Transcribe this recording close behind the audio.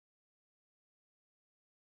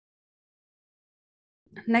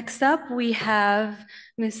Next up, we have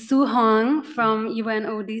Ms. Su Hong from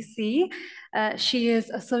UNODC. She is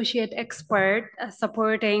associate expert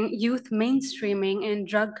supporting youth mainstreaming and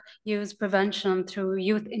drug use prevention through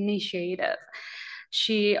Youth Initiative.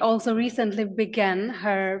 She also recently began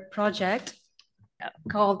her project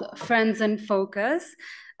called Friends in Focus.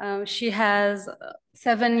 She has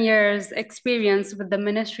 7 years experience with the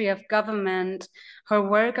Ministry of Government. Her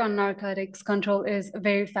work on narcotics control is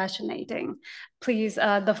very fascinating. Please,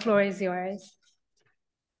 the floor is yours.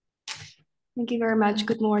 Thank you very much.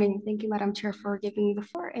 Good morning. Thank you, Madam Chair, for giving me the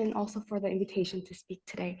floor and also for the invitation to speak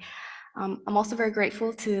today. I'm also very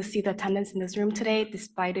grateful to see the attendance in this room today,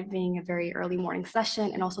 despite it being a very early morning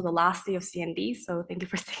session and also the last day of CND. So thank you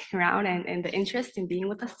for sticking around and the interest in being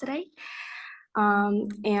with us today.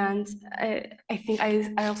 And I think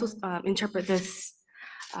I also interpret this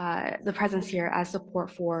the presence here as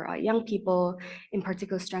support for young people, in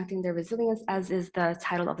particular strengthening their resilience, as is the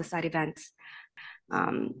title of the side event.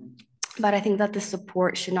 But I think that this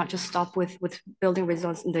support should not just stop with building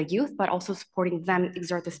resilience in the youth, but also supporting them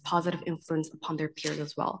exert this positive influence upon their peers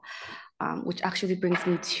as well. Which actually brings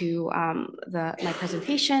me to my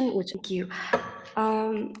presentation, which thank you.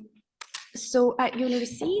 So at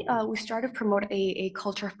UNODC, we started to promote a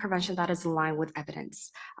culture of prevention that is aligned with evidence,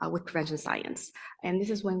 with prevention science. And this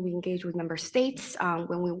is when we engage with member states,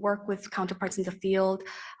 when we work with counterparts in the field,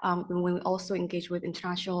 when we also engage with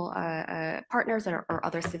international partners or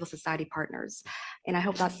other civil society partners. And I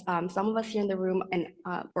hope that some of us here in the room and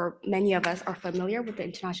or many of us are familiar with the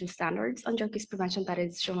international standards on drug use prevention that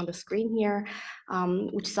is shown on the screen here,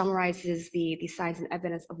 which summarizes the science and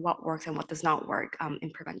evidence of what works and what does not work in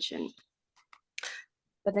prevention.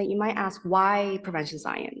 But then you might ask, why prevention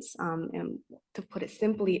science? And to put it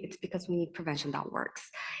simply, it's because we need prevention that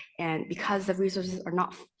works. And because the resources are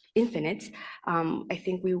not infinite, I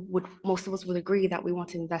think most of us would agree that we want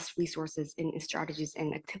to invest resources in strategies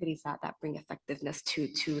and activities that bring effectiveness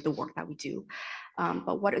to the work that we do.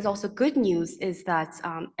 But what is also good news is that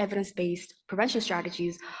evidence-based prevention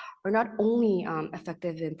strategies are not only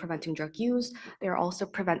effective in preventing drug use, they are also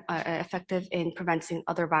effective in preventing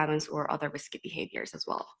other violence or other risky behaviors as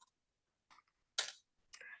well.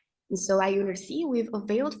 And so at UNODC, we've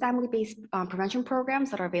availed family-based prevention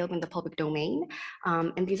programs that are available in the public domain.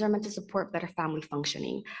 And these are meant to support better family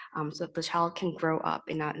functioning so that the child can grow up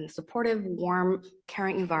in a supportive, warm,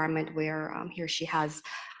 caring environment where he or she has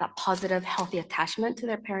that positive, healthy attachment to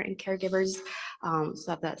their parent and caregivers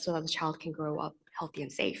so that the child can grow up healthy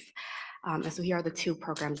and safe. And so here are the two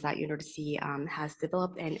programs that UNODC has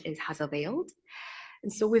developed and has availed.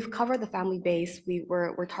 And so we've covered the family base,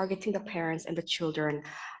 we're targeting the parents and the children,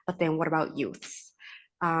 but then what about youths?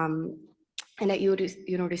 And at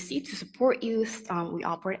UNODC, to support youth, we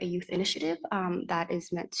operate a youth initiative that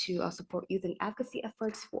is meant to support youth and advocacy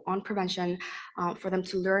efforts on prevention, for them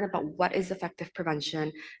to learn about what is effective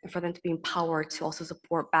prevention, and for them to be empowered to also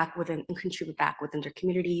support back within and contribute back within their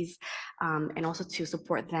communities, and also to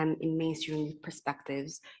support them in mainstream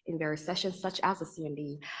perspectives in various sessions, such as the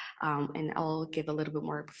CND. And I'll give a little bit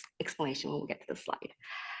more explanation when we get to the slide.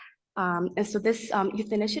 And so this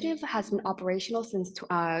youth initiative has been operational since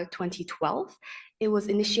 2012. It was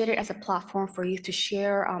initiated as a platform for youth to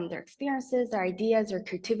share their experiences, their ideas, their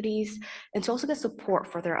creativities, and to also get support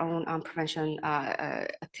for their own prevention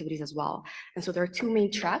activities as well. And so there are two main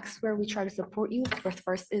tracks where we try to support youth. The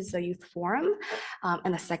first is the Youth Forum,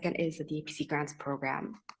 and the second is the DAPC Grants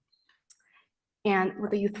Program. And with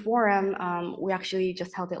the Youth Forum, we actually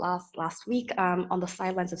just held it last week on the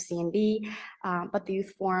sidelines of CND, but the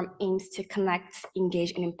Youth Forum aims to connect,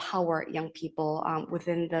 engage, and empower young people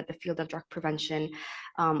within the field of drug prevention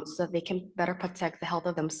so that they can better protect the health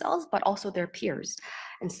of themselves, but also their peers.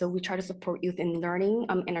 And so we try to support youth in learning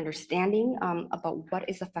and understanding about what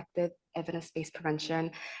is effective evidence-based prevention.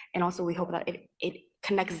 And also we hope that it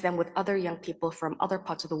connects them with other young people from other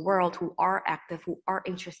parts of the world who are active, who are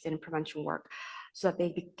interested in prevention work, so that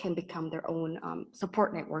they can become their own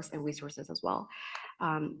support networks and resources as well.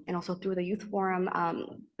 And also through the Youth Forum,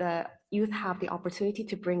 the youth have the opportunity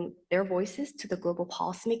to bring their voices to the global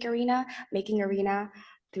policymaking arena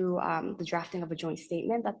through the drafting of a joint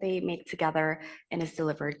statement that they make together and is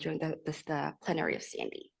delivered during the plenary of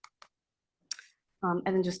CND. And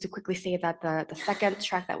then just to quickly say that the second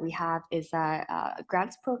track that we have is a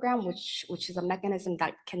grants program, which is a mechanism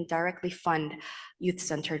that can directly fund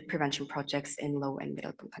youth-centered prevention projects in low and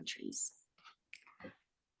middle income countries.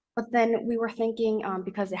 But then we were thinking,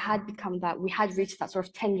 because it had become that we had reached that sort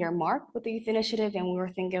of 10-year mark with the youth initiative, and we were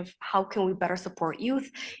thinking of how can we better support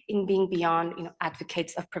youth in being beyond,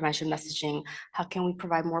 advocates of prevention messaging. How can we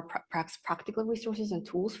provide more perhaps practical resources and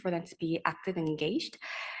tools for them to be active and engaged?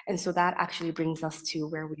 And so that actually brings us to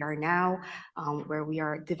where we are now, where we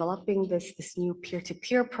are developing this new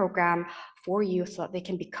peer-to-peer program for youth so that they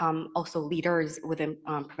can become also leaders within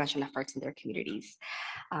prevention efforts in their communities.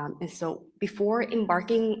 And so before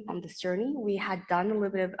embarking on this journey, we had done a little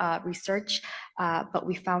bit of research, but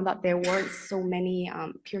we found that there weren't so many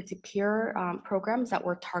peer-to-peer programs that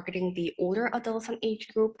were targeting the older adolescent age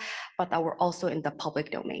group, but that were also in the public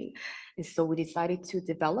domain. And so we decided to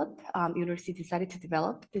develop, UNODC decided to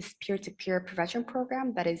develop this peer-to-peer prevention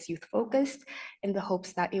program that is youth-focused in the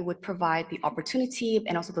hopes that it would provide the opportunity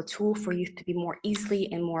and also the tool for youth to be more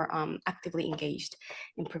easily and more actively engaged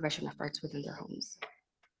in prevention efforts within their homes.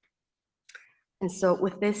 And so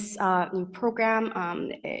with this new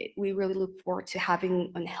program, we really look forward to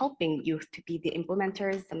having and helping youth to be the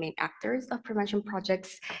implementers, the main actors of prevention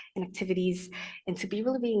projects and activities, and to be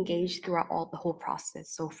really engaged throughout the whole process.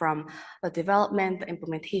 So from the development, the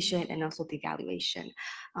implementation, and also the evaluation.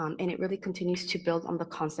 And it really continues to build on the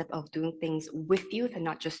concept of doing things with youth and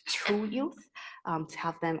not just through youth, to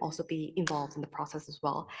have them also be involved in the process as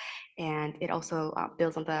well. And it also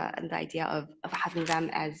builds on the idea of having them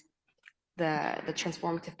as the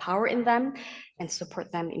transformative power in them and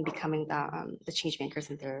support them in becoming the change makers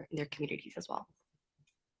in their communities as well.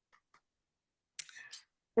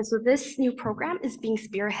 And so this new program is being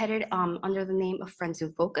spearheaded under the name of Friends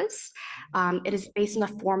in Focus. It is based on a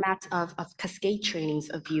format of cascade trainings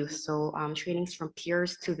of youth, so trainings from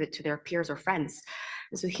peers to their peers or friends.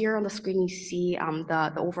 And so here on the screen, you see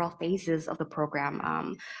the overall phases of the program.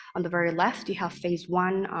 On the very left, you have phase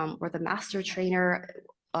one, where the master trainer,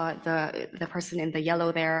 the person in the yellow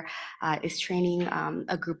there, is training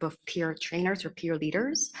a group of peer trainers or peer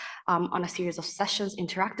leaders on a series of sessions,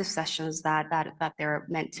 interactive sessions that they're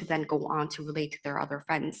meant to then go on to relate to their other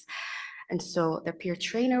friends. And so the peer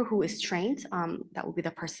trainer who is trained, that will be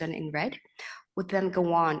the person in red, would then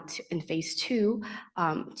go on in phase two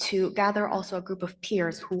to gather also a group of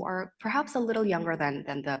peers who are perhaps a little younger than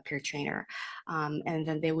the peer trainer. And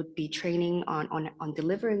then they would be training on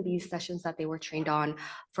delivering these sessions that they were trained on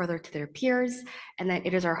further to their peers. And then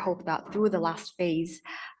it is our hope that through the last phase,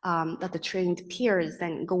 that the trained peers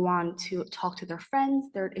then go on to talk to their friends,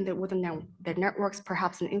 within their networks,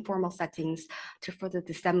 perhaps in informal settings, to further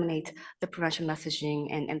disseminate the prevention messaging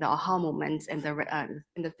and the aha moments and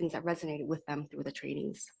the things that resonated with them through the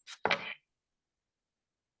trainings.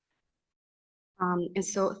 And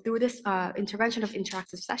so through this intervention of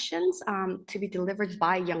interactive sessions to be delivered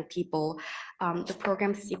by young people, the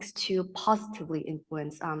program seeks to positively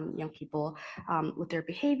influence young people with their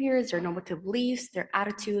behaviors, their normative beliefs, their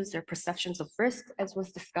attitudes, their perceptions of risk, as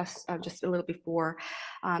was discussed just a little before,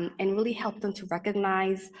 and really help them to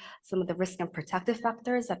recognize some of the risk and protective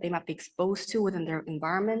factors that they might be exposed to within their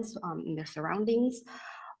environments, in their surroundings.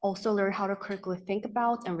 Also learn how to critically think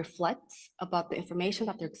about and reflect about the information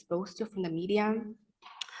that they're exposed to from the media.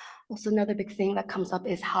 Also, another big thing that comes up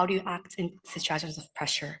is how do you act in situations of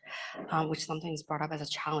pressure, which sometimes is brought up as a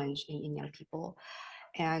challenge in young people.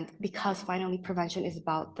 And because finally prevention is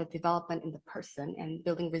about the development in the person and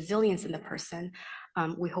building resilience in the person,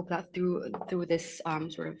 we hope that through this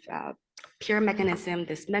sort of peer mechanism,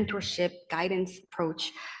 this mentorship guidance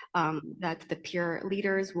approach, that the peer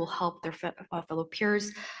leaders will help their fellow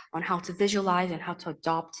peers on how to visualize and how to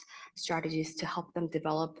adopt strategies to help them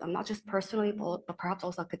develop, not just personally, but perhaps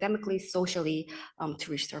also academically, socially,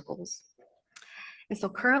 to reach their goals. And so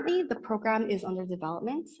currently the program is under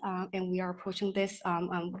development, and we are approaching this,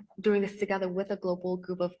 doing this together with a global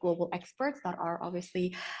group of global experts that are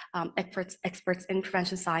obviously experts in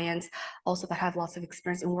prevention science, also that have lots of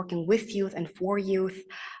experience in working with youth and for youth.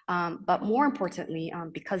 But more importantly,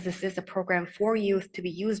 because this is a program for youth to be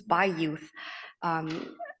used by youth,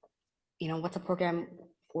 what's a program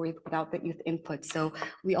for youth without the youth input? So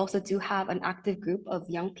we also do have an active group of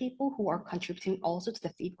young people who are contributing also to the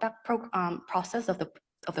feedback process of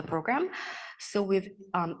the program. So we've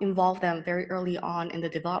involved them very early on in the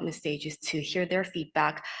development stages to hear their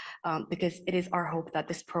feedback, because it is our hope that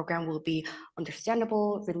this program will be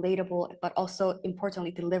understandable, relatable, but also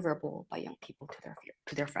importantly deliverable by young people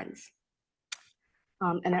to their friends.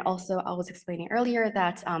 And then also I was explaining earlier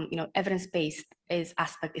that evidence-based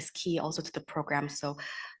aspect is key also to the program. So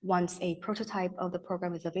once a prototype of the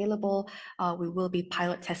program is available, we will be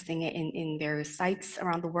pilot testing it in various sites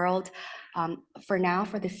around the world. For now,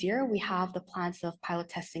 for this year, we have the plans of pilot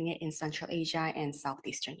testing it in Central Asia and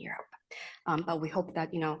Southeastern Europe. But we hope that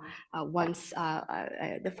once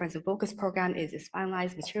the Friends of Focus program is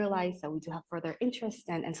finalized, materialized, that we do have further interest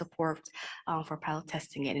and support for pilot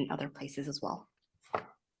testing it in other places as well.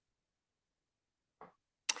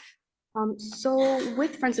 So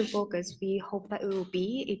with Friends of Focus, we hope that it will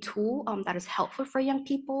be a tool that is helpful for young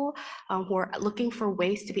people who are looking for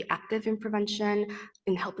ways to be active in prevention,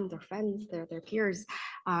 in helping their friends, their peers,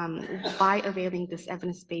 by availing this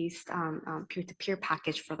evidence-based peer-to-peer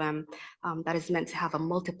package for them that is meant to have a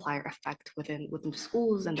multiplier effect within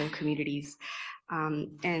schools and their communities.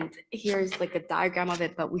 And here's like a diagram of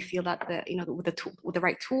it, but we feel that with the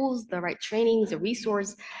right tools, the right trainings, the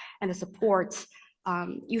resource, and the support,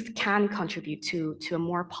 youth can contribute to a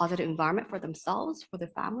more positive environment for themselves, for their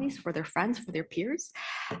families, for their friends, for their peers,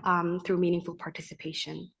 through meaningful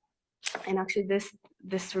participation. And actually,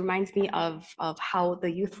 this reminds me of how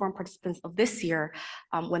the youth forum participants of this year,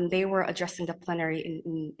 when they were addressing the plenary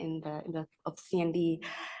of CND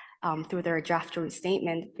through their draft joint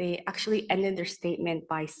statement, they actually ended their statement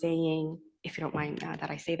by saying, if you don't mind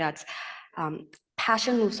that I say that,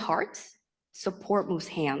 passion moves hearts, support moves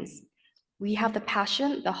hands. We have the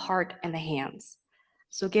passion, the heart, and the hands.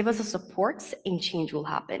 So give us the support and change will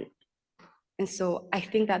happen. And so I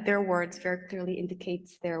think that their words very clearly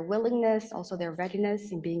indicates their willingness, also their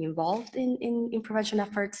readiness in being involved in prevention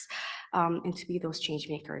efforts, and to be those change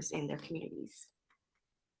makers in their communities.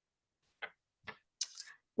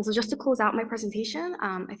 And so just to close out my presentation,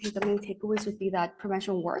 I think the main takeaways would be that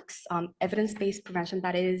prevention works, evidence-based prevention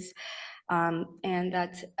that is, and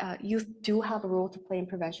that youth do have a role to play in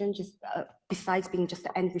prevention, just besides being just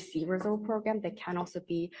the end receivers of a program. They can also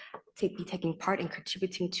be taking part and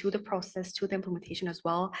contributing to the process, to the implementation as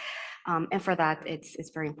well. And for that, it's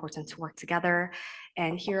very important to work together.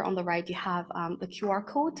 And here on the right, you have the QR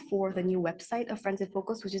code for the new website of Friends in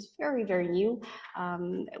Focus, which is very, very new.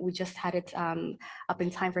 We just had it up in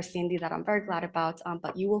time for CND that I'm very glad about,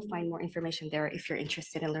 but you will find more information there if you're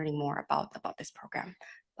interested in learning more about this program.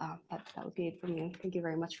 But that would be it from me. Thank you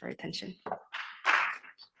very much for your attention.